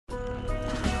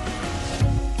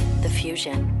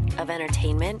fusion of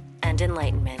entertainment and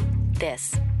enlightenment.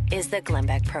 This is the Glenn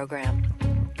Beck Program.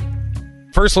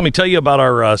 First, let me tell you about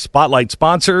our spotlight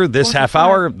sponsor this half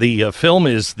hour. The film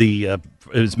is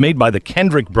made by the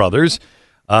Kendrick brothers.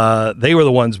 They were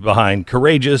the ones behind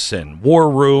Courageous and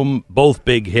War Room, both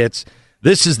big hits.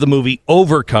 This is the movie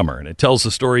Overcomer, and it tells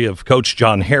the story of Coach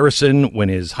John Harrison when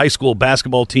his high school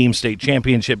basketball team state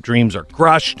championship dreams are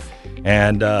crushed,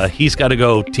 and he's got to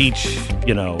go teach,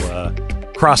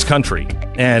 cross country.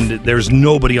 And there's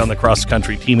nobody on the cross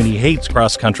country team, and he hates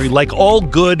cross country like all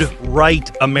good,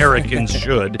 right Americans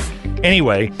should.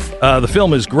 Anyway, the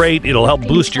film is great. It'll help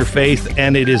boost your faith,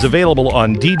 and it is available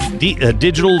on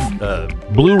digital,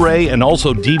 Blu-ray, and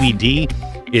also DVD.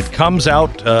 It comes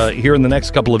out here in the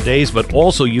next couple of days, but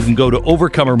also you can go to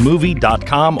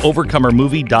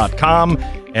overcomermovie.com,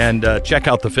 and check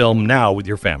out the film now with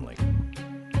your family.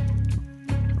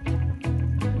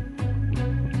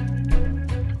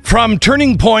 From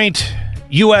Turning Point,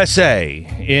 USA,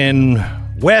 in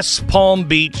West Palm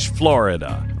Beach,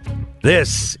 Florida,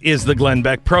 this is the Glenn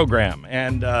Beck Program,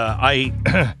 and I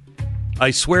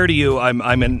swear to you, I'm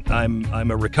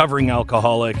a recovering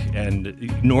alcoholic,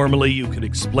 and normally you could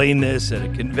explain this at a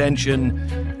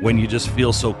convention when you just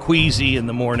feel so queasy in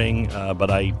the morning. But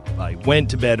I went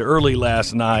to bed early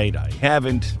last night. I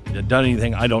haven't done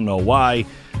anything. I don't know why,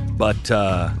 but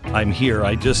I'm here.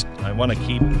 I want to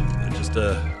keep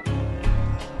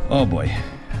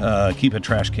keep a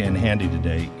trash can handy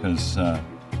today because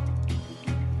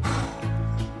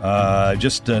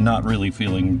just not really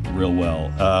feeling real well.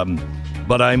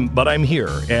 But I'm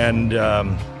here, and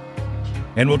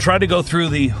we'll try to go through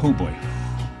the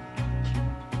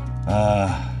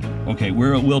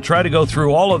we'll try to go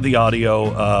through all of the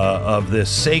audio of this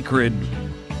sacred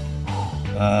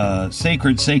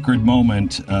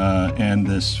moment and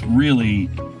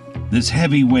this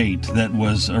heavy weight that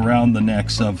was around the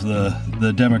necks of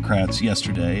the Democrats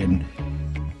yesterday, and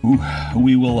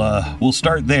we'll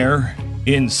start there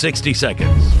in 60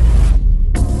 seconds.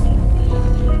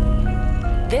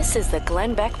 This is the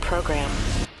Glenn Beck Program.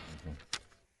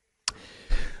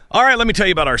 All right, let me tell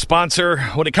you about our sponsor.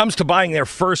 When it comes to buying their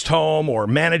first home or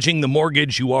managing the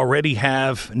mortgage you already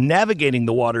have, navigating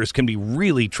the waters can be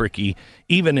really tricky,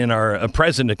 even in our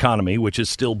present economy, which is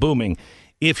still booming.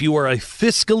 If you are a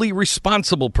fiscally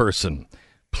responsible person,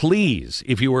 please,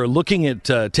 if you are looking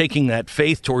at taking that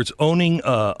faith towards owning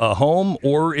a home,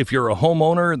 or if you're a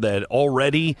homeowner that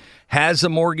already has a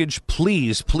mortgage,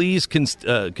 please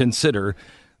consider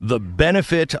the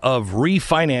benefit of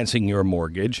refinancing your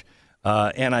mortgage.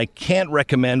 And I can't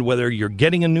recommend, whether you're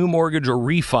getting a new mortgage or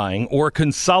refining or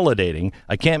consolidating,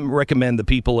 I can't recommend the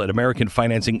people at American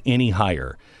Financing any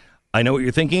higher. I know what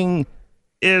you're thinking.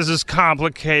 This is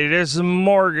complicated. This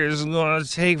mortgage is going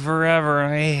to take forever.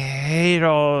 I hate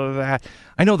all of that.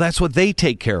 I know that's what they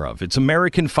take care of. It's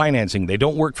American Financing. They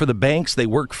don't work for the banks. They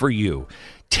work for you.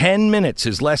 10 minutes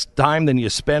is less time than you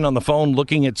spend on the phone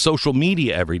looking at social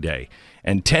media every day.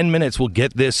 And 10 minutes will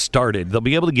get this started. They'll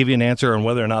be able to give you an answer on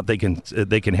whether or not they can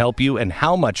help you and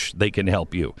how much they can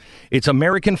help you. It's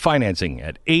American Financing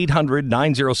at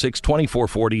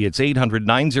 800-906-2440. It's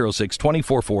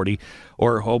 800-906-2440.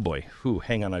 Or,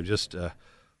 hang on, I just,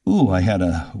 I had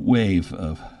a wave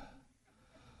of,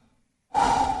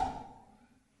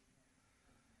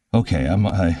 okay, I'm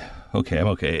okay.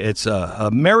 It's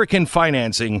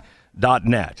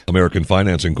AmericanFinancing.net. American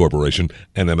Financing Corporation,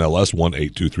 NMLS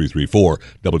 182334,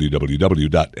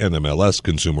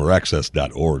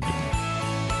 www.nmlsconsumeraccess.org.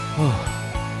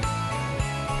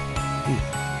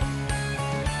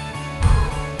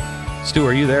 Stu,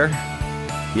 are you there?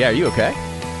 Yeah, are you okay?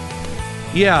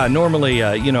 Yeah, normally,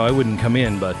 I wouldn't come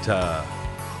in, but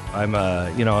I'm,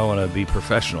 I want to be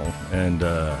professional and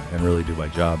really do my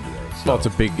job today. So. Well, it's a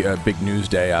big news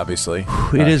day, obviously.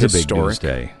 It is historic. A big news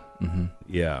day. Mm-hmm.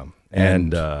 Yeah.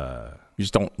 And you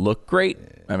just don't look great.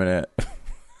 I mean,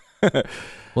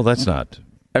 well, that's not.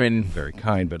 Very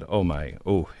kind. But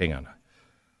hang on.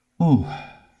 All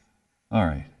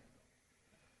right.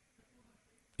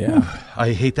 Yeah,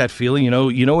 I hate that feeling. You know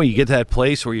when you get to that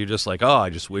place where you're just like, I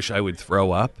just wish I would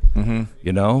throw up. Mm-hmm.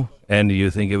 And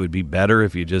you think it would be better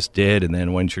if you just did, and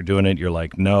then once you're doing it, you're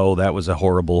like, no, that was a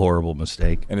horrible, horrible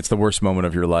mistake. And it's the worst moment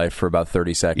of your life for about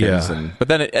 30 seconds. Yeah. But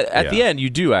then at the end, you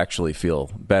do actually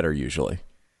feel better usually.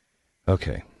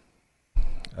 Okay.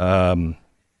 All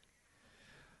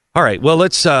right. Well,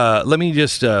 let's let me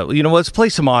just let's play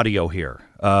some audio here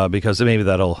because maybe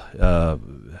that'll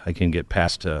I can get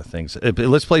past things.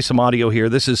 Let's play some audio here.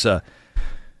 This is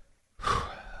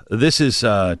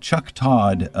Chuck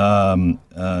Todd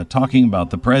talking about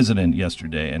the president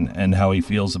yesterday and how he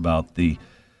feels about the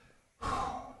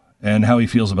and how he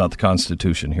feels about the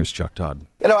Constitution. Here's Chuck Todd.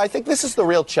 I think this is the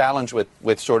real challenge with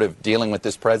sort of dealing with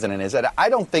this president is that I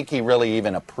don't think he really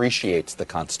even appreciates the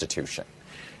Constitution.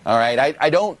 All right, I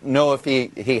don't know if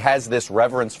he has this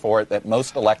reverence for it that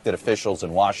most elected officials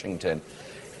in Washington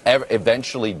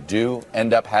eventually do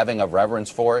end up having a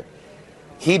reverence for it.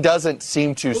 He doesn't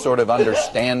seem to sort of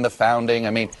understand the founding.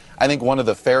 I mean, I think one of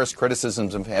the fairest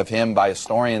criticisms of him by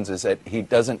historians is that he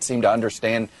doesn't seem to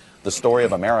understand the story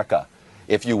of America,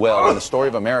 if you will. And the story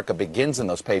of America begins in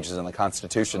those pages in the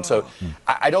Constitution. So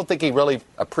I don't think he really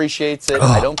appreciates it.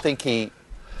 I don't think he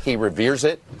reveres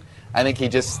it. I think he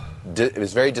just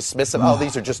is very dismissive. Oh,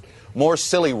 these are just more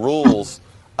silly rules.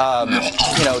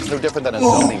 It's no different than a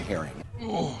zoning hearing.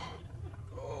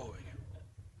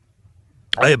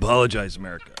 I apologize,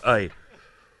 America.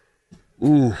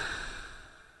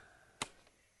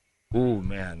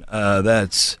 Man,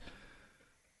 that's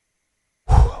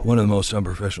one of the most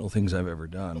unprofessional things I've ever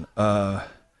done.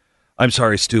 I'm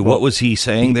sorry, Stu. What was he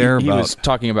saying there? He was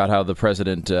talking about how the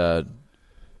president,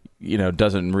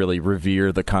 doesn't really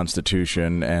revere the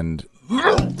Constitution, and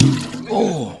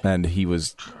he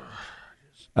was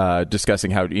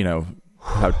discussing how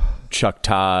Chuck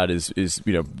Todd is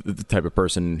the type of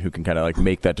person who can kind of like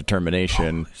make that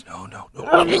determination. No.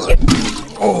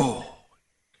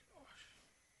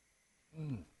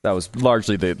 That was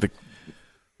largely the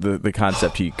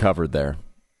concept he covered there.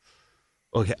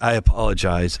 Okay, I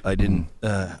apologize. I didn't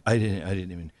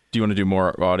even. Do you want to do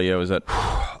more audio? Is that?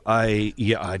 I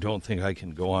don't think I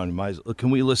can go on. Can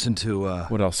we listen to?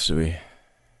 What else do we?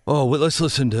 Oh, well, let's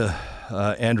listen to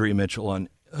Andrea Mitchell on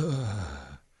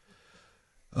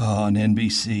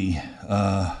NBC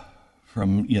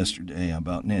from yesterday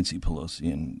about Nancy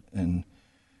Pelosi and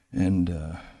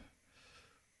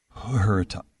her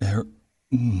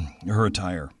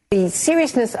attire. The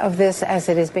seriousness of this, as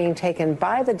it is being taken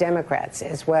by the Democrats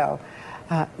as well,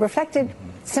 reflected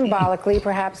symbolically,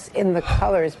 perhaps, in the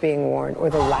colors being worn or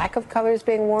the lack of colors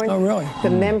being worn. Oh, really?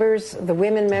 The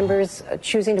women members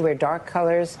choosing to wear dark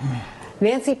colors.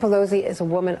 Nancy Pelosi is a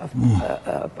woman of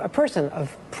a person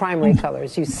of primary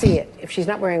colors. You see it. If she's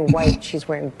not wearing white, she's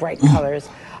wearing bright colors.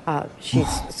 She's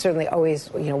certainly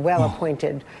always, well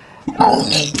appointed,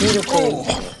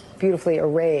 beautifully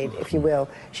arrayed, if you will.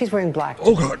 She's wearing black.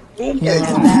 Oh God! And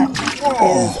that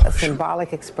is a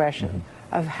symbolic expression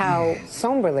of how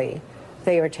somberly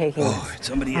they are taking it's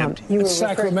somebody empty. It's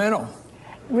Sacramento.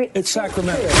 It's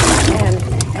Sacramento.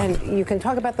 And you can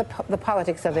talk about the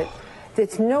politics of it.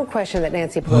 It's no question that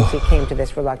Nancy Pelosi came to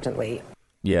this reluctantly.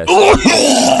 Yes.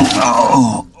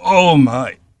 Oh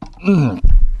my.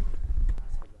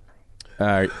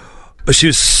 She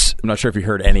was. I'm not sure if you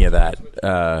heard any of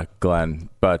that, Glenn,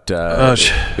 but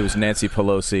it was Nancy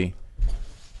Pelosi.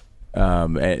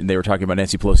 And they were talking about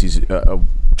Nancy Pelosi's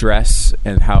dress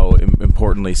and how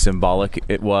importantly symbolic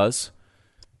it was.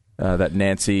 That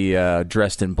Nancy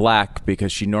dressed in black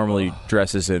because she normally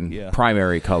dresses in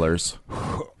primary colors.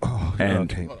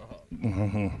 And okay.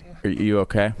 Are you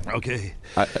okay? Okay.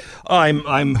 I'm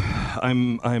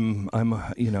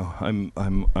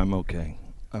okay.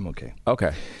 I'm okay.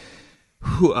 Okay.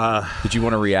 Did you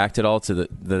want to react at all to the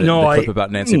clip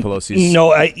about Nancy Pelosi's?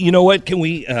 No, you know what? Can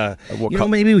we?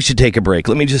 Maybe we should take a break.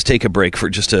 Let me just take a break for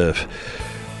just a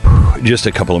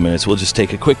couple of minutes. We'll just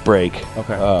take a quick break.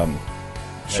 Okay.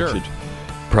 Sure. That should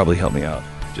probably help me out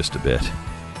just a bit.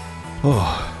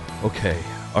 Oh, okay.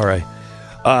 All right.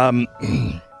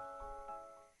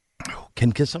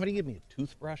 Can somebody give me a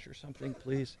toothbrush or something,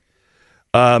 please?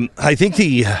 I think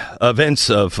the events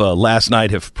of last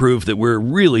night have proved that we're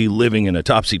really living in a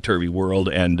topsy-turvy world,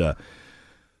 and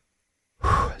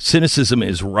cynicism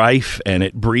is rife, and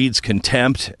it breeds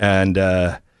contempt, and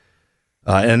out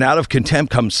of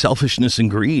contempt comes selfishness and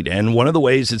greed. And one of the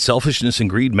ways that selfishness and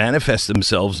greed manifest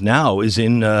themselves now is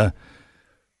in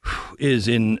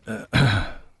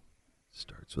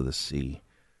starts with a C,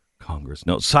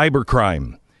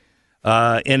 cybercrime.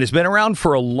 And it's been around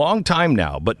for a long time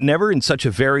now, but never in such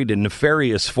a varied and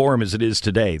nefarious form as it is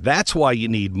today. That's why you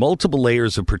need multiple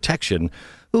layers of protection.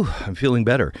 Ooh, I'm feeling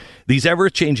better. These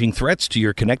ever-changing threats to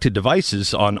your connected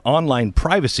devices on online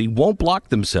privacy won't block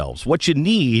themselves. What you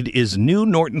need is new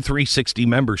Norton 360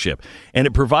 membership, and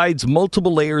it provides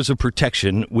multiple layers of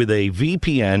protection with a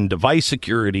VPN, device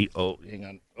security. Oh, hang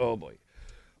on. Oh, boy.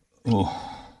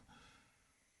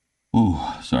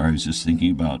 Oh, sorry. I was just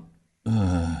thinking about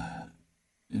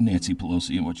Nancy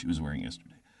Pelosi and what she was wearing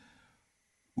yesterday.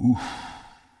 Oof.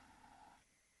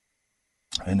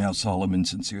 And how solemn and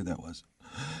sincere that was.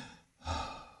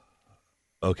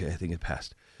 Okay, I think it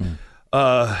passed.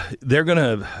 they're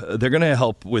gonna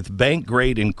help with bank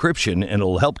grade encryption, and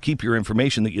it'll help keep your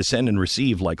information that you send and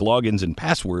receive, like logins and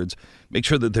passwords. Make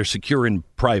sure that they're secure and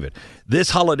private.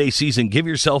 This holiday season, give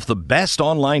yourself the best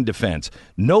online defense.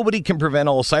 Nobody can prevent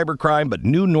all cybercrime, but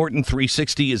new Norton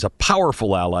 360 is a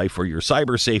powerful ally for your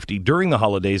cyber safety during the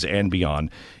holidays and beyond.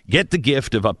 Get the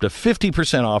gift of up to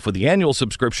 50% off with the annual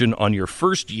subscription on your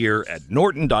first year at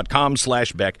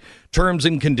norton.com/Beck. Terms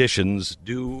and conditions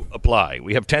do apply.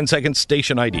 We have 10 seconds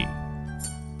station ID.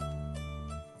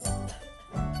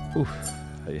 Oof.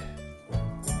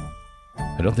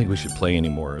 I don't think we should play any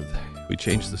more. We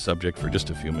changed the subject for just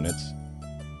a few minutes.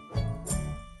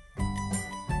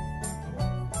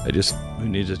 We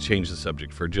need to change the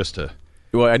subject for just a...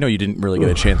 Well, I know you didn't really get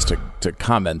a chance to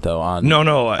comment, though, on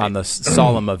on the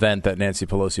solemn event that Nancy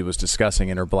Pelosi was discussing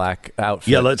in her black outfit.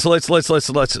 Yeah, let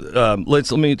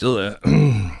me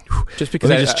just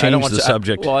because I don't want the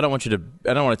subject. I don't want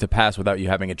it to pass without you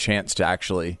having a chance to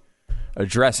actually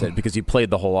address it, because you played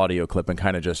the whole audio clip and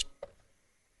kind of just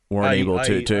weren't able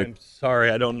to. I'm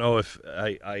sorry, I don't know if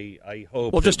I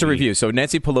hope. Well, just to review, so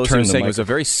Nancy Pelosi was saying it was a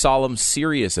very solemn,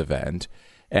 serious event.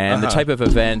 And the type of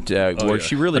event where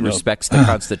she really respects the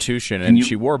Constitution, and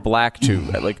she wore black to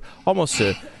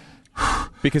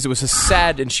because it was a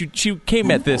sad, and she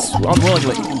came at this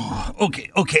unwillingly.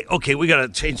 Okay, we gotta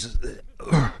change this.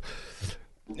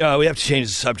 We have to change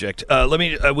the subject.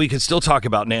 We can still talk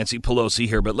about Nancy Pelosi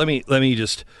here, but let me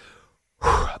just.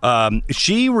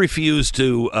 She refused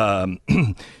to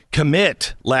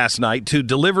commit last night to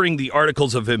delivering the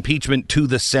articles of impeachment to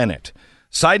the Senate,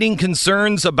 citing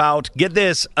concerns about, get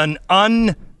this, an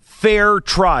unfair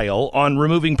trial on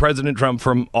removing President Trump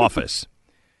from office.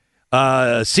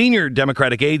 Senior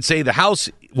Democratic aides say the House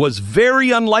was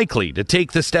very unlikely to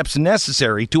take the steps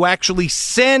necessary to actually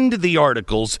send the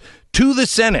articles to the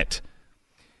Senate.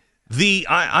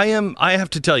 I have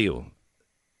to tell you,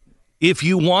 if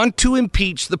you want to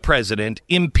impeach the president,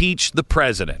 impeach the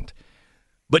president.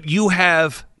 But you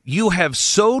have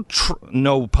so,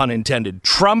 no pun intended,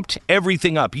 trumped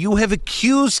everything up. You have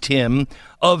accused him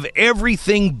of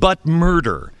everything but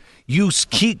murder. You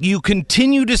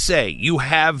continue to say you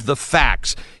have the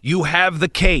facts, you have the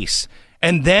case,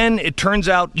 and then it turns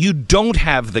out you don't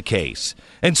have the case.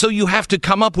 And so you have to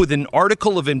come up with an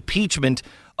article of impeachment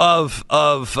of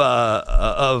what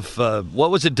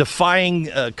was it, defying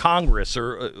Congress,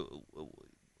 or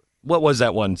what was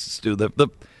that one, Stu?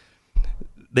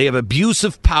 They have abuse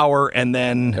of power, and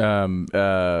then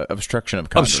obstruction of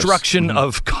Congress. Obstruction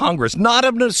of Congress, not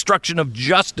an obstruction of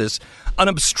justice, an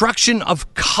obstruction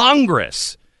of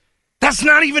Congress. That's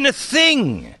not even a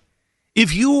thing.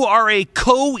 If you are a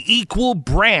co-equal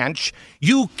branch,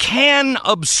 you can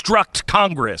obstruct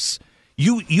Congress.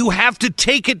 You have to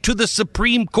take it to the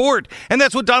Supreme Court, and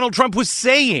that's what Donald Trump was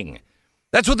saying.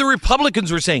 That's what the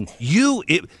Republicans were saying.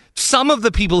 Some of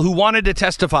the people who wanted to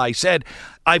testify said,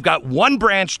 I've got one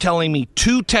branch telling me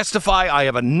to testify. I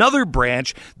have another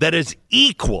branch that is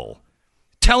equal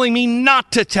telling me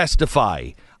not to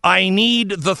testify. I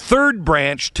need the third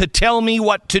branch to tell me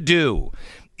what to do.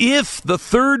 If the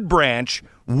third branch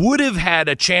would have had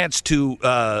a chance to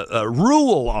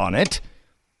rule on it,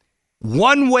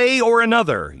 one way or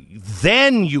another,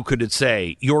 then you could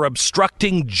say you're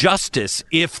obstructing justice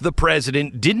if the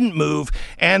president didn't move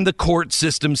and the court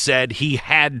system said he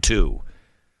had to.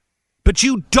 But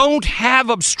you don't have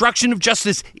obstruction of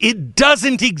justice. It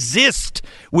doesn't exist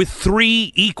with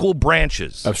three equal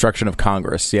branches. Obstruction of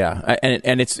Congress, yeah.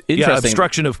 And it's interesting. Yeah,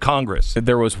 obstruction of Congress.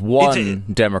 There was one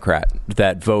Democrat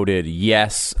that voted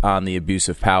yes on the abuse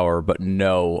of power, but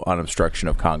no on obstruction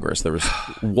of Congress. There was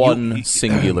one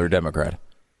singular Democrat.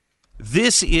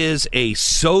 This is a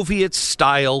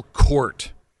Soviet-style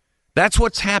court. That's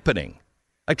what's happening.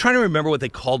 I'm trying to remember what they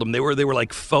called them. They were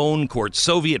like phone courts,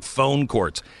 Soviet phone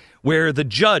courts, where the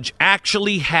judge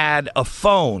actually had a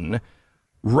phone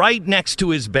right next to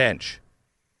his bench.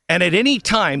 And at any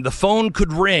time, the phone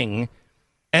could ring,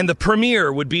 and the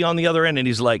premier would be on the other end, and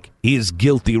he's like, he is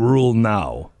guilty, rule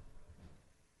now.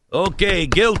 Okay,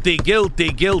 guilty,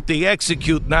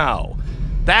 execute now.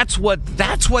 That's what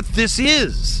this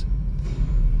is.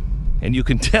 And you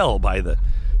can tell by the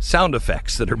sound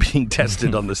effects that are being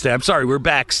tested on the staff. Sorry, we're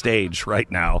backstage right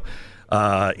now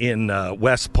in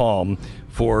West Palm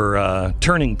for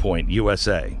Turning Point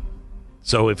USA.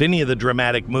 So if any of the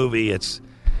dramatic movie, it's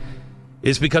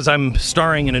because I'm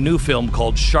starring in a new film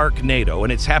called Sharknado,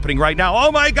 and it's happening right now.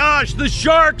 Oh my gosh, the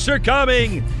sharks are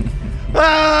coming!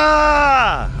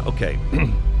 Ah! Okay,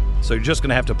 so you're just going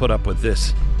to have to put up with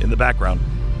this in the background.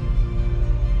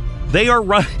 They are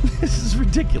running. This is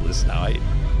ridiculous now.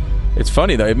 It's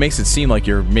funny, though. It makes it seem like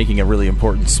you're making a really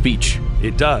important speech.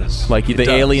 It does. Like the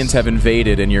aliens have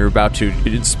invaded and you're about to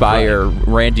inspire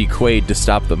Randy Quaid to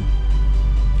stop them.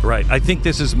 Right. I think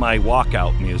this is my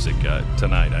walkout music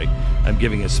tonight. I'm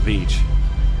giving a speech.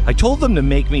 I told them to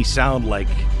make me sound like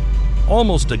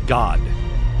almost a god.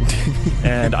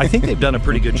 And I think they've done a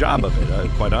pretty good job of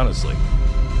it, quite honestly.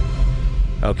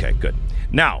 Okay, good.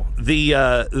 Now,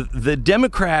 the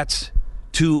Democrats,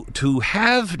 to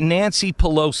have Nancy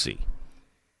Pelosi,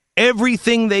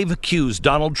 everything they've accused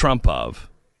Donald Trump of,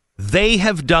 they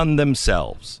have done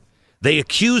themselves. They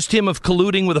accused him of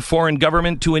colluding with a foreign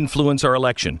government to influence our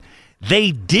election.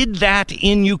 They did that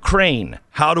in Ukraine.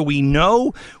 How do we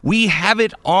know? We have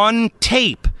it on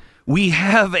tape. We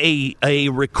have a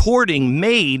recording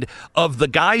made of the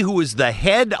guy who is the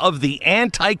head of the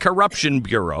Anti-Corruption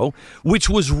Bureau, which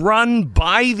was run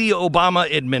by the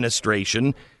Obama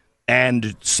administration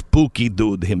and spooky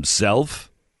dude himself.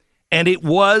 And it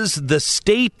was the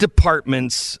State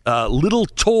Department's little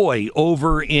toy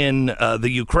over in the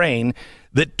Ukraine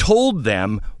that told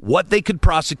them what they could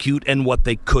prosecute and what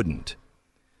they couldn't.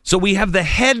 So we have the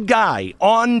head guy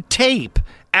on tape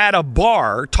at a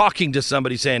bar talking to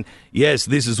somebody saying, yes,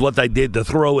 this is what I did to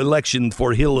throw election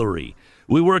for Hillary.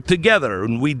 We worked together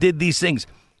and we did these things.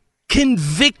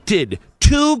 Convicted,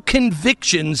 2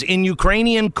 convictions in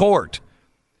Ukrainian court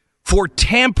for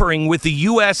tampering with the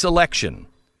U.S. election.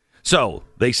 So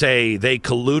they say they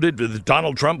colluded,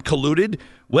 Donald Trump colluded.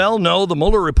 Well, no, the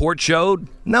Mueller report showed,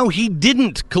 no, he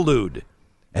didn't collude.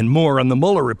 And more on the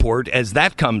Mueller report as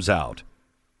that comes out.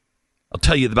 I'll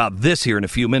tell you about this here in a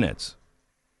few minutes.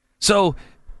 So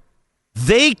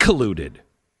they colluded.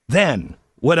 Then,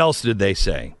 what else did they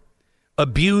say?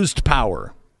 Abused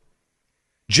power.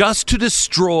 Just to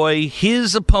destroy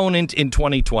his opponent in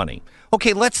 2020.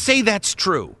 Okay, let's say that's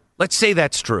true. Let's say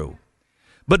that's true.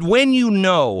 But when you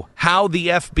know how the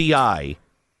FBI,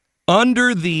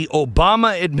 under the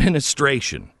Obama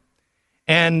administration,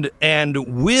 and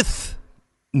with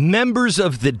members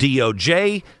of the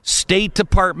DOJ, State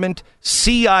Department,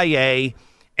 CIA,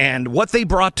 and what they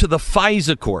brought to the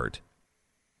FISA court,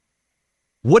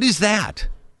 what is that?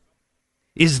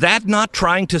 Is that not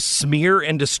trying to smear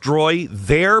and destroy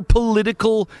their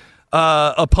political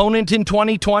opponent in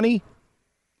 2020?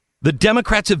 The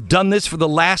Democrats have done this for the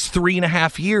last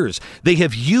 3.5 years. They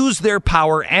have used their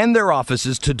power and their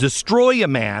offices to destroy a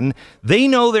man they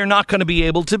know they're not going to be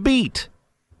able to beat.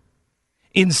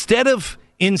 Instead of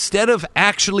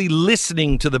actually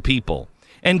listening to the people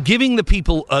and giving the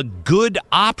people a good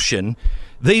option,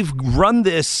 they've run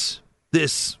this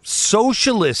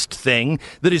socialist thing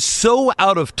that is so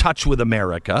out of touch with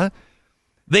America.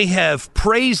 They have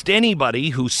praised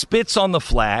anybody who spits on the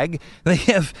flag. They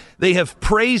have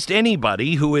praised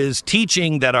anybody who is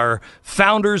teaching that our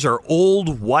founders are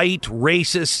old, white,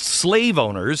 racist slave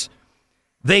owners.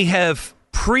 They have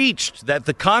preached that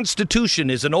the Constitution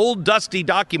is an old, dusty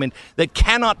document that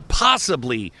cannot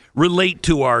possibly relate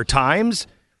to our times.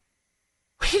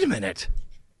 Wait a minute.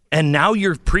 And now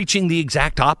you're preaching the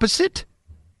exact opposite?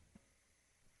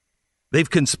 They've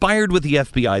conspired with the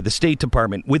FBI, the State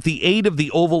Department, with the aid of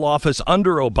the Oval Office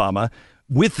under Obama,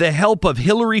 with the help of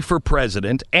Hillary for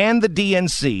president and the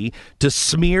DNC to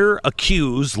smear,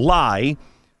 accuse, lie,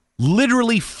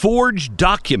 literally forge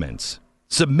documents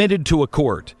submitted to a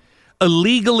court,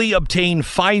 illegally obtain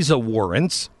FISA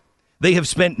warrants. They have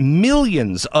spent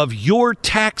millions of your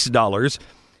tax dollars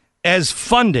as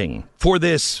funding for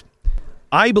this,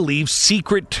 I believe,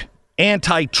 secret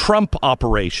anti-Trump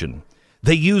operation.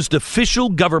 They used official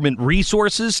government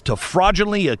resources to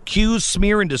fraudulently accuse,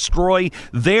 smear, and destroy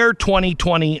their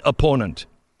 2020 opponent.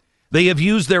 They have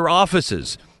used their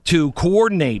offices to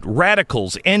coordinate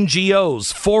radicals,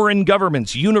 NGOs, foreign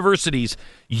governments, universities,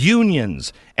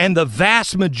 unions, and the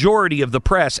vast majority of the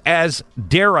press as,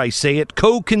 dare I say it,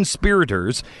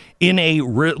 co-conspirators in a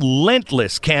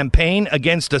relentless campaign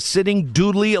against a sitting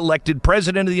duly elected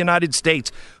president of the United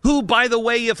States, who, by the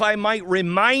way, if I might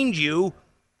remind you,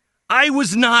 I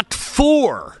was not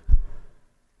for.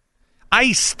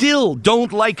 I still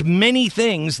don't like many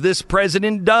things this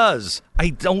president does.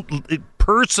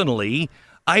 Personally,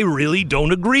 I really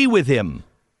don't agree with him.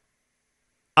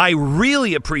 I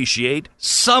really appreciate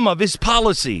some of his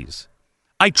policies.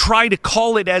 I try to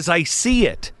call it as I see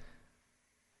it.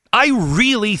 I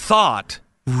really thought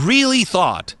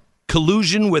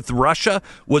collusion with Russia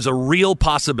was a real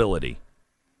possibility.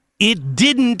 It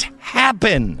didn't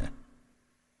happen.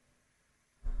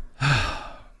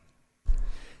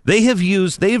 They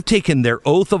have taken their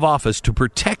oath of office to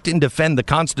protect and defend the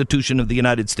Constitution of the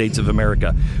United States of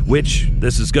America, which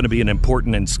this is going to be an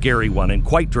important and scary one and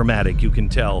quite dramatic, you can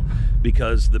tell,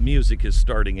 because the music is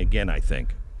starting again, I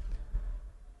think.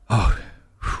 Oh,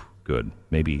 good.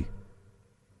 Maybe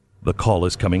the call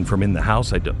is coming from in the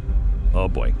house. Oh,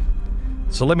 boy.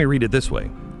 So let me read it this way.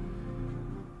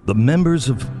 The members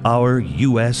of our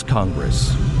U.S.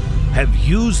 Congress have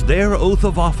used their oath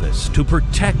of office to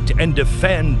protect and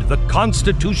defend the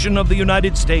Constitution of the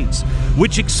United States,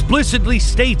 which explicitly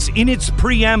states in its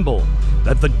preamble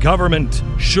that the government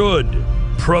should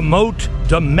promote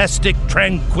domestic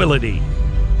tranquility.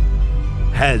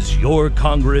 Has your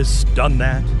Congress done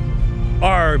that?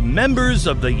 Are members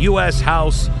of the U.S.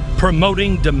 House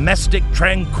promoting domestic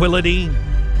tranquility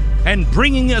and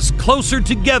bringing us closer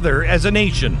together as a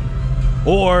nation?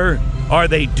 Or are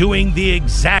they doing the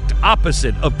exact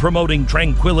opposite of promoting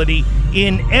tranquility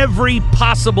in every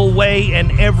possible way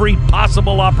and every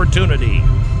possible opportunity?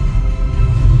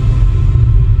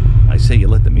 I say you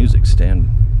let the music stand.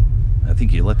 I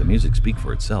think you let the music speak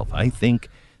for itself. I think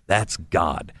that's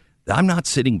God. I'm not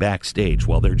sitting backstage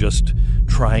while they're just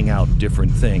trying out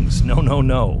different things.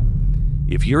 No.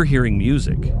 If you're hearing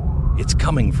music, it's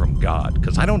coming from God,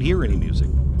 because I don't hear any music.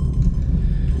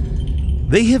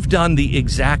 They have done the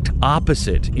exact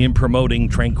opposite in promoting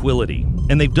tranquility,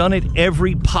 and they've done it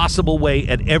every possible way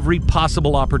at every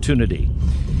possible opportunity.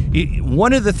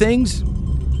 One of the things,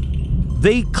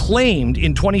 they claimed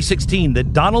in 2016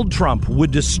 that Donald Trump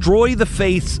would destroy the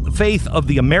faith of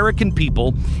the American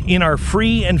people in our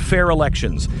free and fair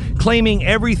elections, claiming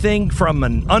everything from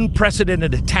an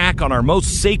unprecedented attack on our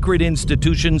most sacred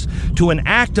institutions to an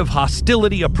act of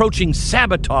hostility approaching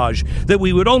sabotage that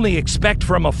we would only expect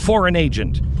from a foreign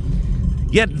agent.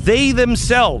 Yet they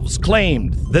themselves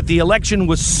claimed that the election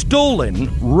was stolen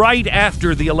right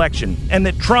after the election and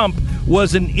that Trump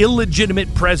was an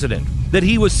illegitimate president, that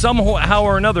he was somehow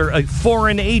or another a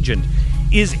foreign agent.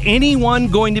 Is anyone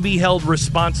going to be held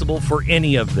responsible for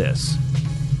any of this?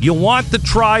 You want the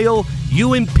trial?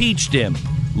 You impeached him.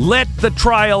 Let the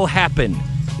trial happen.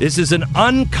 This is an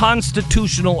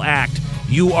unconstitutional act.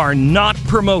 You are not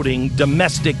promoting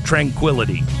domestic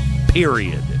tranquility.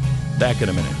 Period. Back in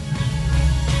a minute.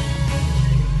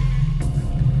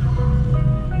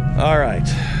 All right.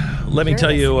 Let me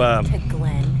tell you...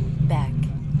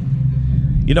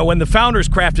 You know, when the founders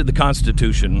crafted the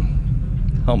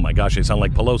Constitution, oh my gosh, I sound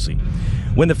like Pelosi.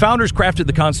 When the founders crafted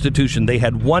the Constitution, they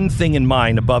had one thing in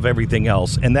mind above everything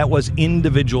else, and that was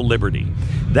individual liberty.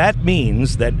 That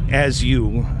means that as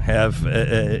you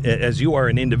are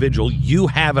an individual, you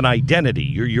have an identity.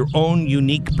 You're your own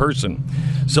unique person.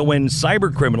 So when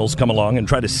cyber criminals come along and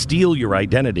try to steal your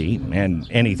identity and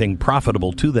anything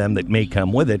profitable to them that may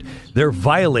come with it, they're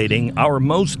violating our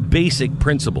most basic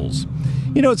principles.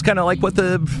 You know, it's kind of like what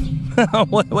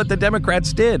the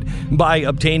Democrats did by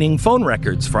obtaining phone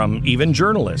records from even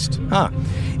journalists.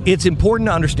 It's important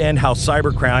to understand how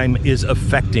cybercrime is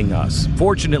affecting us.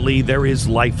 Fortunately, there is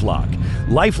LifeLock.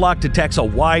 LifeLock detects a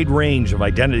wide range of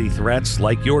identity threats,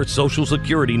 like your social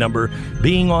security number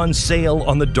being on sale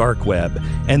on the dark web,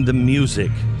 and the music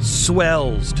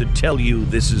swells to tell you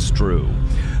this is true.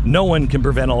 No one can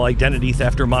prevent all identity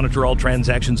theft or monitor all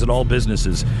transactions at all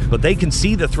businesses, but they can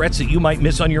see the threats that you might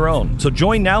miss on your own. So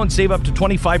join now and save up to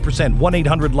 25%.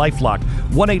 1-800-LifeLock.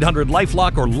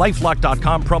 1-800-LifeLock or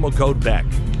lifelock.com, promo code Beck.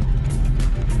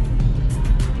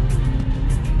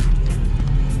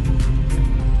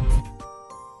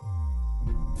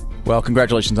 Well,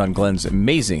 congratulations on Glenn's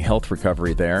amazing health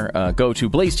recovery there. Go to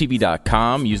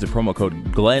blazetv.com. Use the promo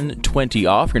code Glenn20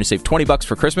 off. You're going to save $20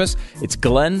 for Christmas. It's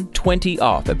Glenn20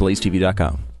 off at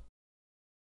blazetv.com.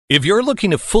 If you're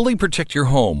looking to fully protect your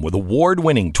home with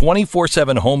award-winning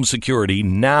 24/7 home security,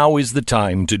 now is the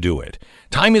time to do it.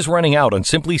 Time is running out on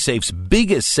SimpliSafe's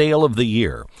biggest sale of the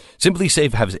year.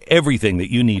 SimpliSafe has everything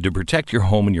that you need to protect your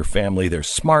home and your family. Their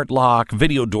Smart Lock,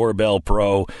 Video Doorbell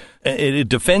Pro. It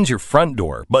defends your front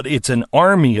door, but it's an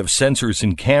army of sensors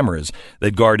and cameras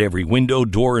that guard every window,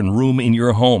 door, and room in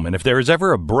your home. And if there is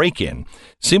ever a break-in,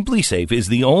 SimpliSafe is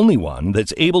the only one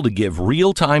that's able to give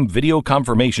real-time video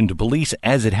confirmation to police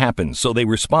as it happens, so they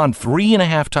respond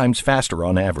 3.5 times faster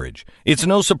on average. It's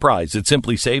no surprise that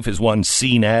SimpliSafe has won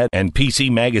CNET and PC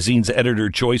Magazine's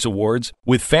Editor Choice Awards.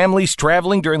 With families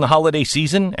traveling during the holiday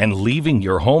season and leaving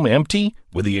your home empty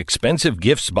with the expensive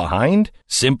gifts behind,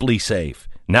 SimpliSafe.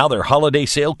 Now their holiday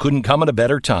sale couldn't come at a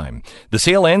better time. The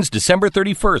sale ends December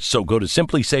 31st, so go to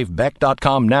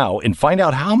simplysafebeck.com now and find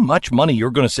out how much money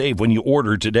you're going to save when you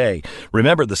order today.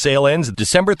 Remember, the sale ends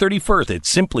December 31st at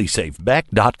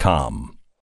simplysafebeck.com.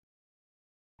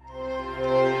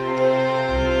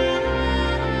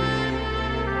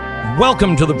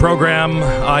 Welcome to the program.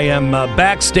 I am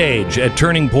backstage at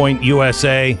Turning Point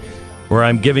USA, where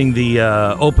I'm giving the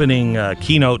opening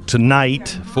keynote tonight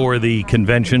for the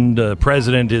convention. The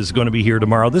president is going to be here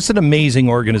tomorrow. This is an amazing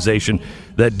organization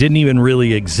that didn't even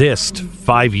really exist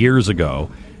 5 years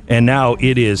ago, and now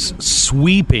it is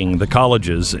sweeping the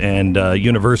colleges and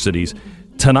universities.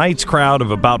 Tonight's crowd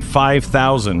of about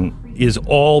 5,000 is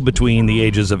all between the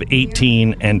ages of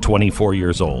 18 and 24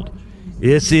 years old.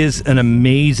 This is an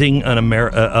amazing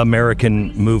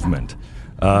American movement.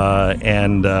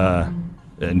 And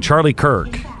Charlie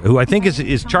Kirk, who I think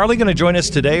is Charlie going to join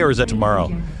us today, or is that tomorrow?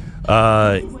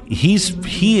 He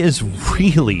is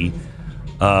really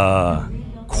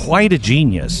quite a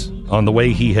genius on the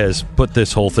way he has put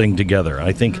this whole thing together.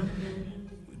 I think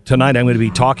tonight I'm going to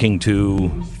be talking to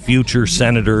future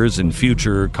senators and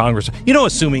future Congress,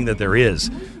 assuming that there is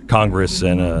Congress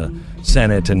and a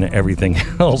Senate and everything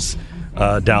else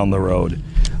down the road.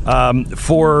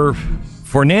 For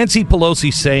Nancy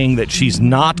Pelosi saying that she's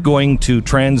not going to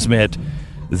transmit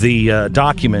the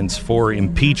documents for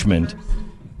impeachment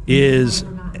is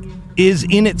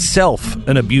in itself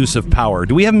an abuse of power.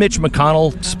 Do we have Mitch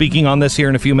McConnell speaking on this here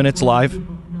in a few minutes live?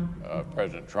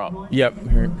 President Trump. Yep.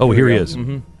 Here he is.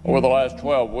 Mm-hmm. Over the last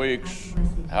 12 weeks,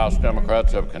 House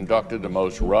Democrats have conducted the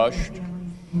most rushed,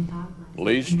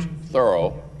 least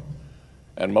thorough,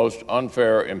 and most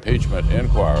unfair impeachment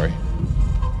inquiry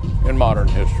in modern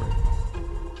history.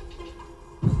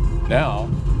 Now,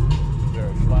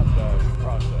 their slapdash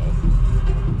process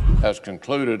has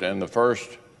concluded in the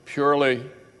first purely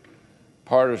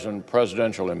partisan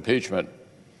presidential impeachment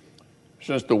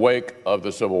since the wake of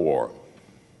the Civil War.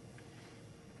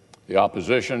 The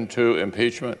opposition to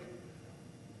impeachment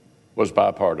was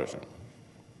bipartisan.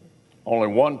 Only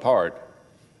one part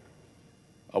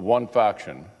of one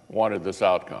faction wanted this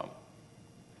outcome.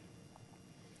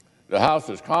 The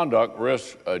House's conduct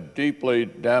risks deeply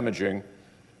damaging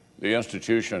the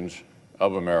institutions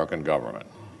of American government.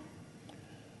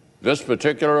 This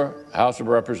particular House of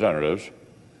Representatives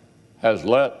has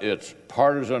let its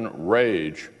partisan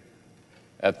rage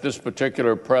at this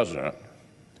particular president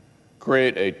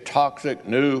create a toxic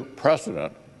new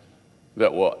precedent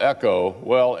that will echo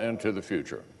well into the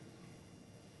future.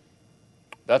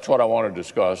 That's what I want to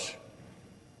discuss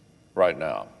right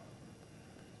now.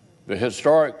 The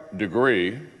historic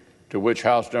degree to which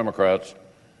House Democrats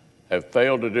have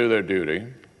failed to do their duty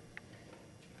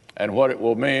and what it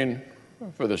will mean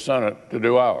for the Senate to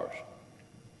do ours.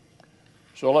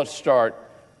 So let's start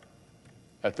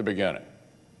at the beginning.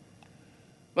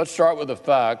 Let's start with the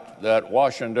fact that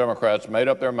Washington Democrats made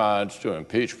up their minds to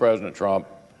impeach President Trump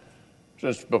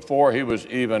since before he was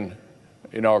even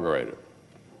inaugurated.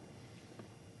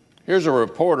 Here's a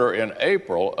reporter in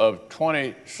April of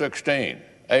 2016.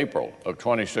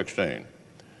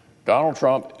 Donald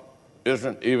Trump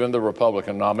isn't even the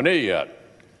Republican nominee yet,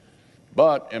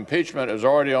 but impeachment is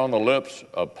already on the lips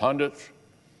of pundits,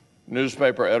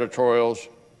 newspaper editorials,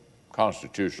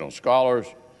 constitutional scholars,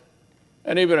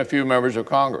 and even a few members of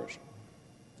Congress.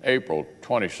 April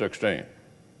 2016.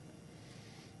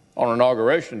 On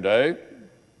Inauguration Day,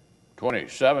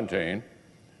 2017,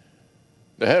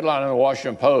 the headline in the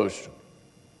Washington Post,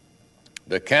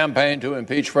 "The campaign to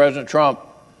impeach President Trump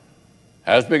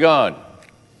has begun."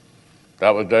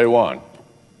 That was day one.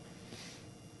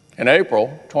 In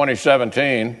April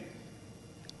 2017,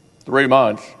 3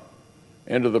 months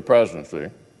into the presidency,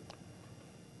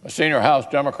 a senior House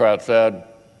Democrat said,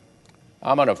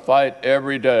 "I'm going to fight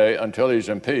every day until he's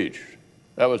impeached."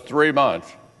 That was 3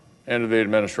 months into the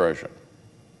administration.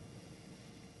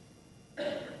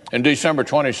 In December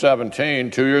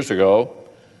 2017, 2 years ago,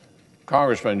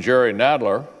 Congressman Jerry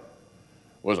Nadler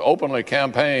was openly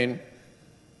campaigning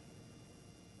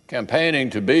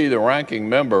to be the ranking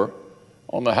member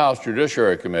on the House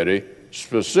Judiciary Committee,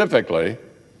 specifically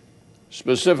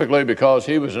because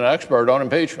he was an expert on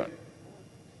impeachment.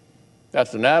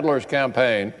 That's the Nadler's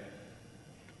campaign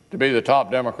to be the top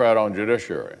Democrat on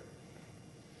judiciary.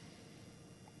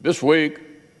 This week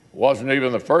wasn't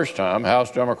even the first time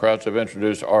House Democrats have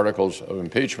introduced articles of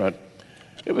impeachment.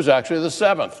 It was actually the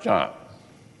 7th time.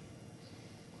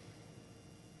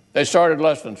 They started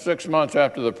less than 6 months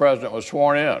after the president was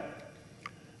sworn in.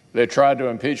 They tried to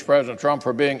impeach President Trump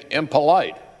for being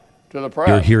impolite to the press.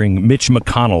 You're hearing Mitch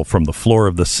McConnell from the floor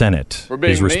of the Senate.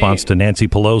 His response to Nancy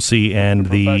Pelosi and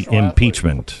the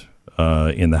impeachment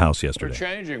in the House yesterday. For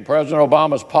changing President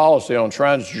Obama's policy on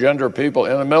transgender people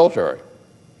in the military.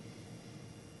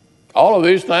 All of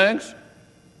these things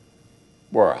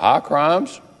were high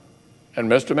crimes and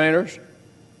misdemeanors,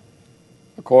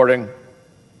 according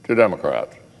to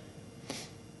Democrats.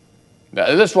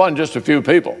 Now, this wasn't just a few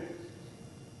people.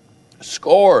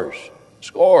 scores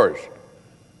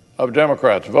of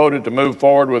Democrats voted to move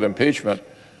forward with impeachment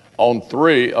on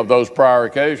 3 of those prior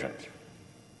occasions.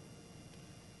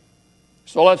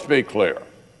 So let's be clear.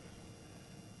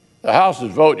 The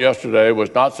House's vote yesterday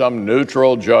was not some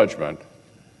neutral judgment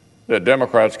that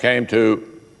Democrats came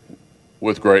to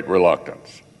with great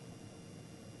reluctance.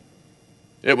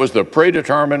 It was the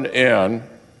predetermined end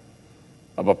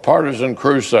of a partisan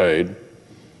crusade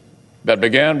that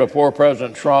began before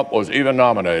President Trump was even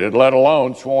nominated, let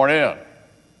alone sworn in.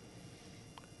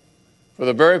 For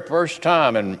the very first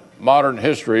time in modern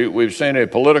history, we've seen a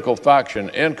political faction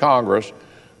in Congress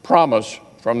promise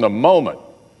from the moment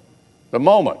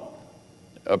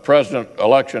a president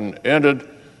election ended,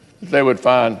 that they would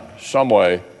find some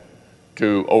way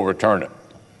to overturn it.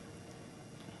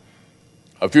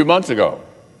 A few months ago,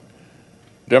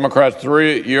 Democrats'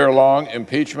 3-year-long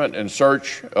impeachment in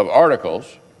search of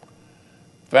articles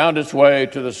found its way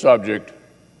to the subject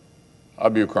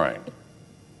of Ukraine.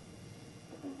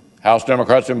 House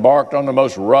Democrats embarked on the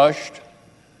most rushed,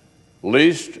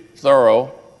 least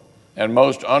thorough, and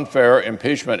most unfair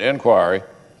impeachment inquiry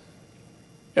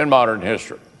in modern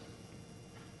history.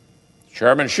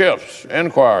 Chairman Schiff's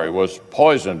inquiry was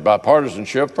poisoned by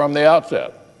partisanship from the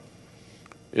outset.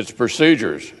 Its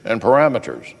procedures and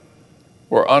parameters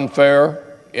were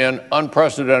unfair in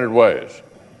unprecedented ways.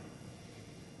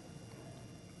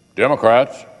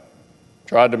 Democrats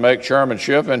tried to make Chairman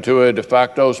Schiff into a de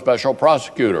facto special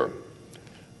prosecutor,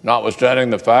 notwithstanding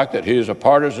the fact that he is a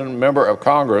partisan member of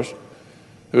Congress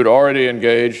who'd already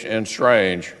engaged in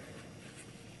strange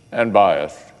and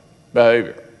biased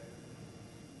behavior.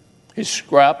 He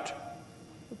scrapped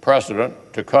precedent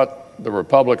to cut the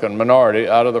Republican minority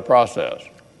out of the process.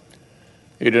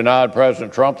 He denied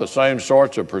President Trump the same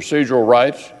sorts of procedural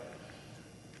rights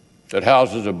that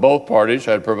houses of both parties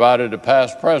had provided to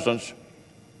past presidents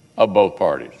of both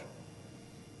parties.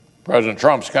 President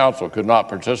Trump's counsel could not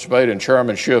participate in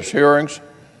Chairman Schiff's hearings,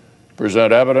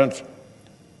 present evidence,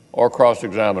 or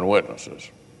cross-examine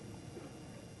witnesses.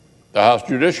 The House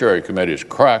Judiciary Committee's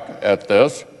crack at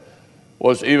this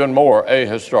was even more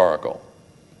ahistorical.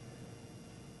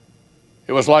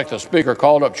 It was like the Speaker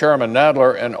called up Chairman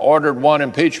Nadler and ordered one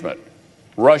impeachment.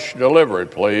 Rush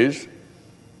delivered, please.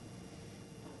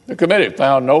 The committee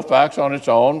found no facts on its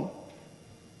own,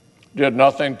 did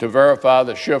nothing to verify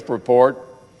the Schiff report.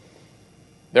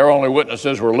 Their only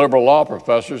witnesses were liberal law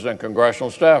professors and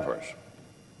congressional staffers.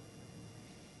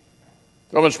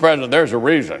 So, Mr. President, there's a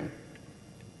reason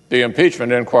the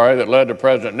impeachment inquiry that led to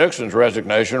President Nixon's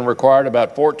resignation required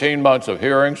about 14 months of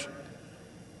hearings,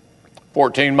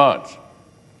 14 months,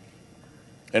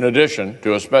 in addition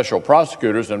to a special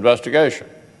prosecutor's investigation.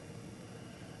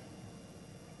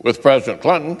 With President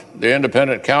Clinton, the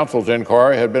independent counsel's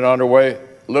inquiry had been underway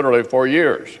literally for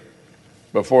years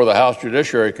before the House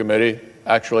Judiciary Committee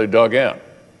actually dug in.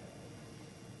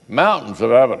 Mountains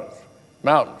of evidence,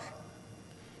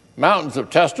 mountains of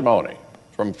testimony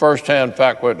from firsthand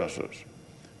fact witnesses,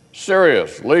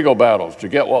 serious legal battles to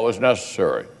get what was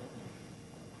necessary.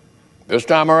 This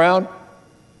time around,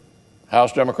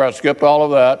 House Democrats skipped all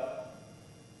of that,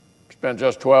 spent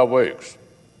just 12 weeks.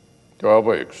 12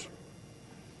 weeks.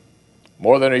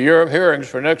 More than a year of hearings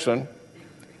for Nixon,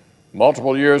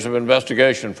 multiple years of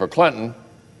investigation for Clinton,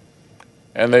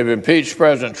 and they've impeached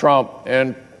President Trump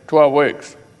in 12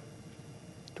 weeks.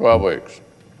 12 weeks.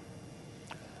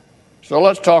 So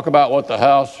let's talk about what the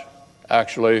House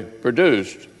actually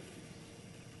produced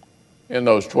in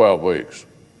those 12 weeks.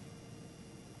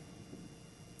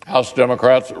 House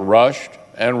Democrats' rushed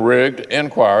and rigged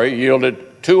inquiry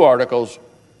yielded 2 articles,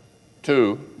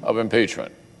 2 of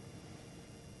impeachment.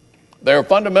 They are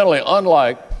fundamentally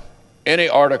unlike any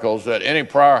articles that any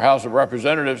prior House of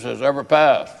Representatives has ever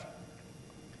passed.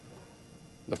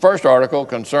 The first article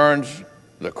concerns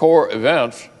the core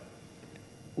events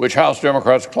which House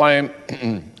Democrats claim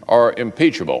are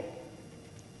impeachable.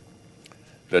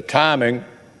 The timing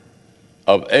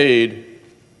of aid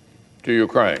to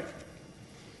Ukraine.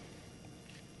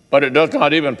 But it does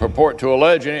not even purport to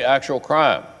allege any actual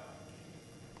crime.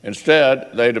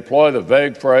 Instead, they deploy the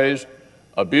vague phrase,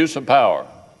 abuse of power,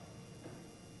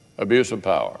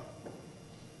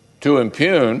 to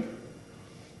impugn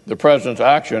the president's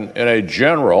action in a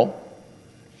general,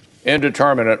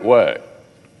 indeterminate way.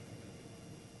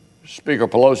 Speaker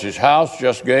Pelosi's House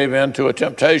just gave in to a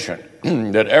temptation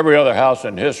that every other House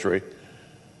in history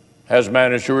has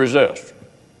managed to resist.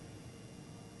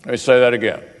 Let me say that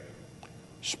again.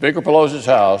 Speaker Pelosi's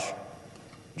House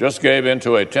just gave in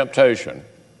to a temptation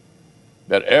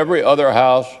that every other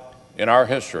House in our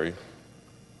history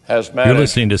has managed. You're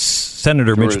listening to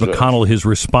Senator Mitch McConnell, his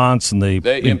response in the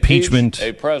impeachment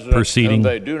proceeding.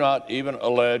 They do not even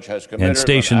allege has committed and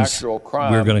stations, an actual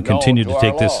crime. we're going to continue to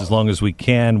take this law. as long as we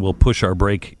can. We'll push our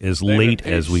break as late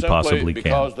as we possibly can.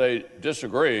 Because they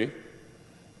disagree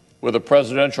with a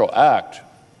presidential act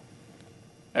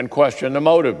and question the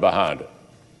motive behind it.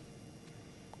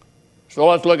 So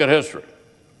let's look at history.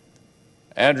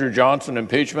 Andrew Johnson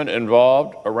impeachment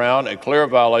involved around a clear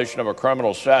violation of a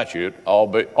criminal statute,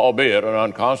 albeit an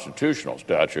unconstitutional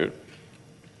statute.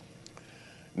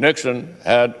 Nixon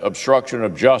had obstruction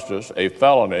of justice, a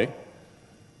felony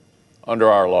under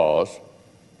our laws.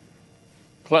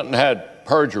 Clinton had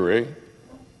perjury,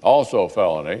 also a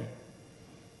felony.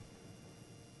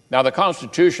 Now, the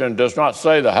Constitution does not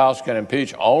say the House can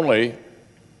impeach only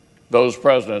those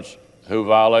presidents who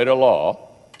violate a law.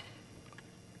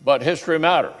 But history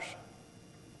matters.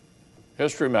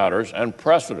 History matters, and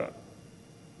precedent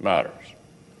matters.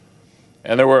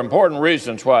 And there were important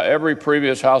reasons why every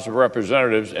previous House of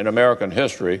Representatives in American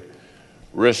history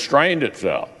restrained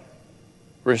itself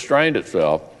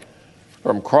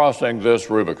from crossing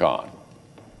this Rubicon.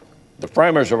 The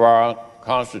framers of our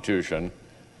Constitution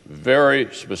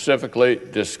very specifically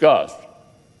discussed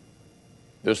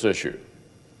this issue,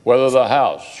 whether the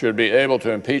House should be able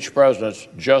to impeach presidents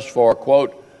just for,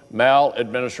 quote,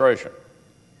 maladministration.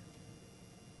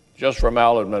 Just for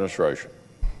maladministration.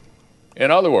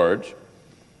 In other words,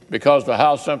 because the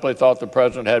House simply thought the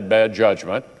president had bad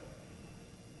judgment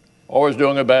or was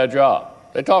doing a bad job.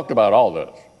 They talked about all this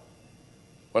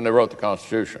when they wrote the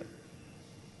Constitution.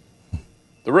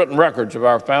 The written records of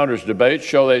our founders' debates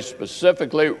show they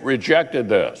specifically rejected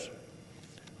this.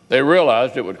 They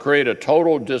realized it would create a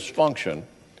total dysfunction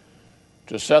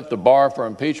to set the bar for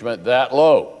impeachment that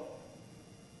low.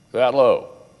 That low.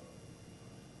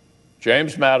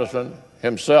 James Madison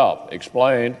himself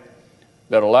explained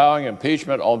that allowing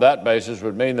impeachment on that basis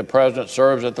would mean the president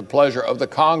serves at the pleasure of the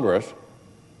Congress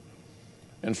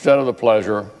instead of the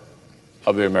pleasure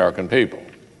of the American people.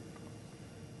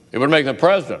 It would make the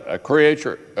president a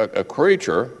creature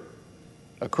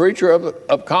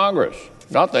of Congress,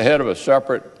 not the head of a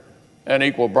separate and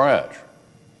equal branch.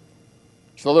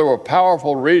 So there were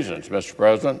powerful reasons, Mr.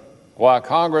 President, why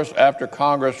Congress after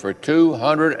Congress for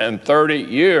 230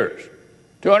 years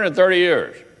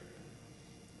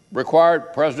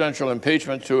required presidential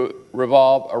impeachment to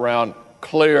revolve around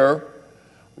clear,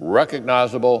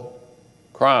 recognizable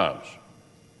crimes,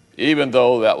 even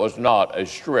though that was not a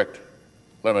strict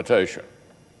limitation.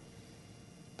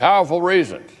 Powerful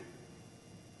reasons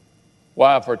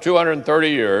why for 230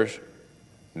 years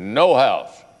no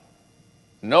House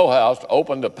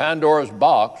opened the Pandora's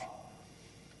box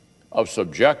of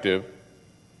subjective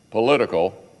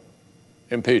political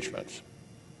impeachments.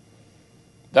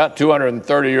 That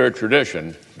 230-year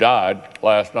tradition died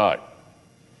last night.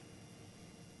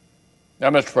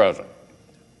 Now, Mr. President,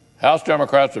 House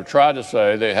Democrats have tried to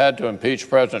say they had to impeach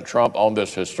President Trump on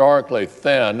this historically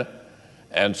thin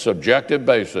and subjective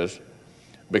basis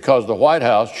because the White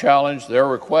House challenged their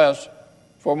request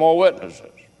for more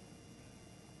witnesses.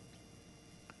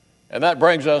 And that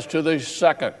brings us to the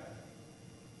second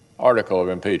article of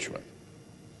impeachment.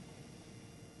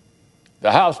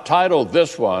 The House titled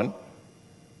this one,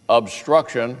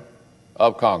 Obstruction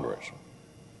of Congress.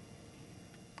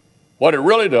 What it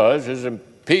really does is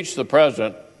impeach the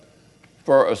president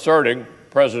for asserting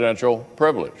presidential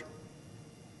privilege.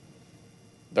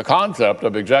 The concept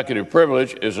of executive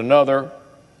privilege is another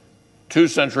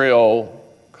 2-century-old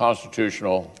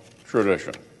constitutional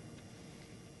tradition.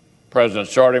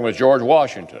 Presidents, starting with George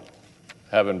Washington,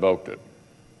 have invoked it.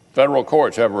 Federal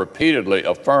courts have repeatedly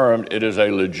affirmed it is a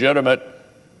legitimate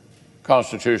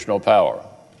constitutional power.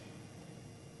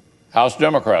 House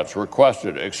Democrats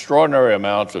requested extraordinary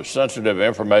amounts of sensitive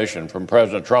information from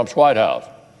President Trump's White House,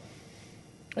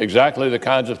 exactly the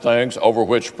kinds of things over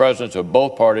which presidents of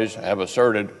both parties have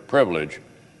asserted privilege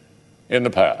in the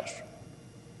past.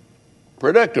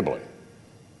 Predictably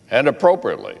and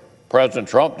appropriately, President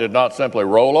Trump did not simply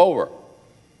roll over.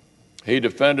 He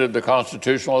defended the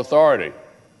constitutional authority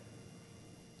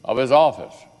of his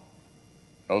office.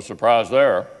 No surprise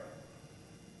there.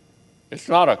 It's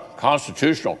not a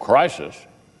constitutional crisis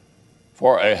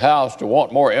for a House to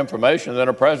want more information than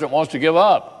a president wants to give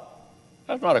up.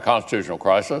 That's not a constitutional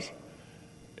crisis.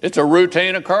 It's a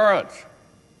routine occurrence.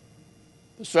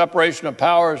 The separation of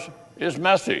powers is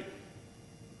messy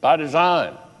by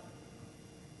design.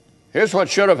 Here's what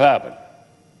should have happened.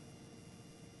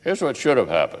 Here's what should have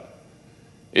happened.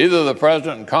 Either the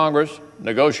president and Congress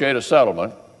negotiate a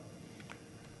settlement,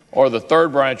 or the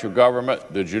third branch of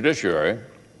government, the judiciary,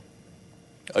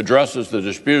 addresses the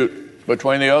dispute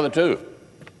between the other two.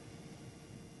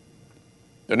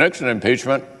 The Nixon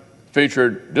impeachment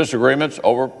featured disagreements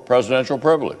over presidential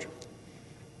privilege.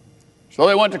 So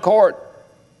they went to court.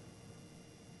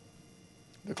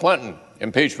 The Clinton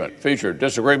impeachment featured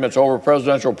disagreements over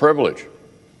presidential privilege.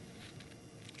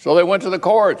 So they went to the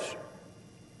courts.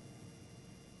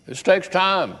 This takes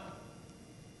time.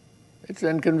 It's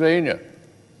inconvenient.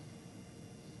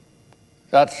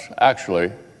 That's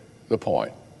actually the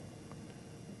point.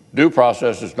 Due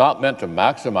process is not meant to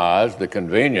maximize the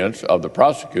convenience of the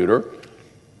prosecutor.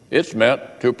 It's meant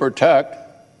to protect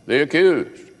the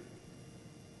accused.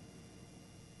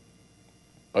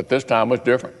 But this time was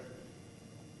different.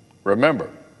 Remember,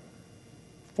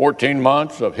 14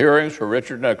 months of hearings for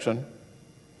Richard Nixon,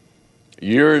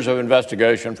 years of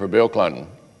investigation for Bill Clinton.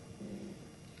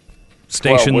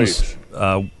 Stations,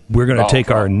 we're going to take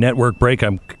our network break.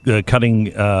 I'm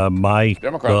cutting my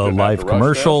live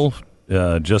commercial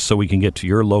just so we can get to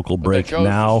your local break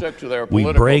now.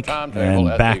 We break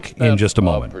and back in just a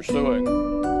moment.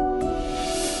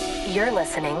 You're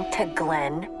listening to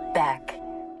Glenn Beck.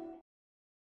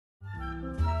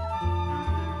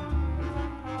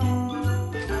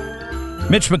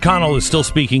 Mitch McConnell is still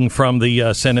speaking from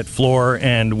the Senate floor,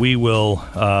 and we will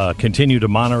continue to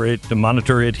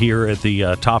monitor it here at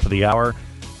the top of the hour.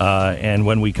 And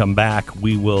when we come back,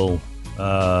 we will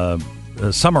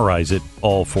summarize it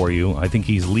all for you. I think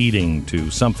he's leading to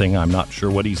something. I'm not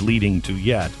sure what he's leading to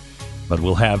yet, but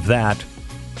we'll have that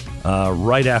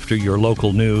right after your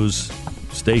local news,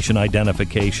 station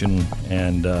identification,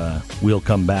 and we'll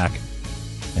come back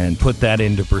and put that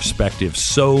into perspective.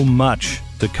 So much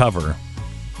to cover.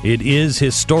 It is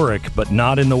historic, but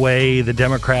not in the way the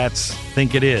Democrats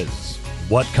think it is.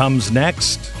 What comes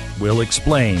next, we'll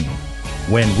explain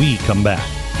when we come back.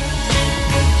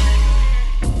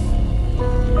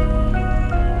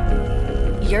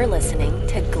 You're listening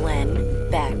to Glenn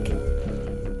Beck.